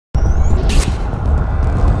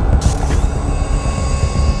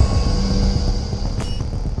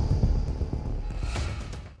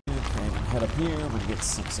get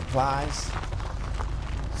some supplies,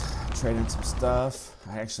 trade in some stuff.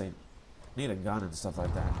 I actually need a gun and stuff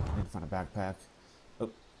like that. I need to find a backpack. Oh,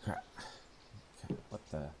 crap. Okay, what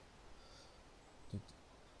the?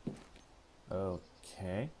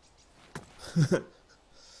 Okay.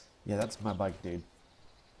 Yeah, that's my bike, dude.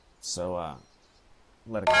 So,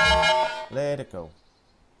 let it go. Let it go.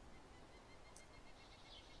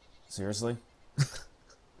 Seriously?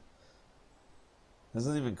 This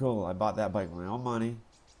isn't even cool. I bought that bike with my own money.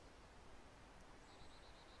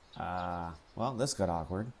 Well, this got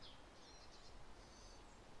awkward.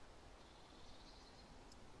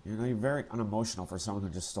 You know, you're very unemotional for someone who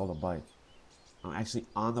just stole a bike. I'm actually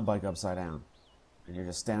on the bike upside down. And you're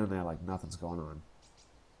just standing there like nothing's going on.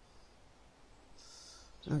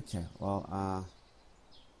 Okay, well,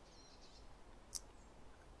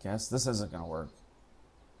 guess this isn't gonna work.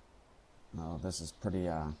 No, this is pretty,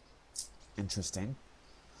 interesting.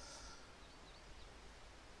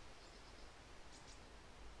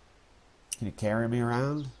 Can you carry me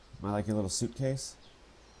around? Am I like your little suitcase?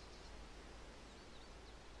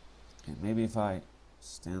 Okay, maybe if I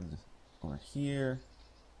stand over here,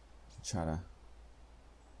 try to,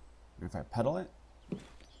 if I pedal it?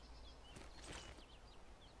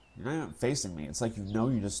 You're not even facing me. It's like you know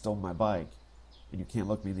you just stole my bike and you can't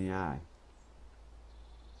look me in the eye.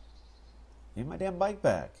 Give me my damn bike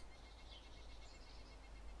back.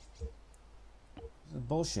 This is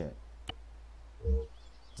bullshit.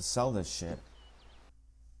 To sell this shit.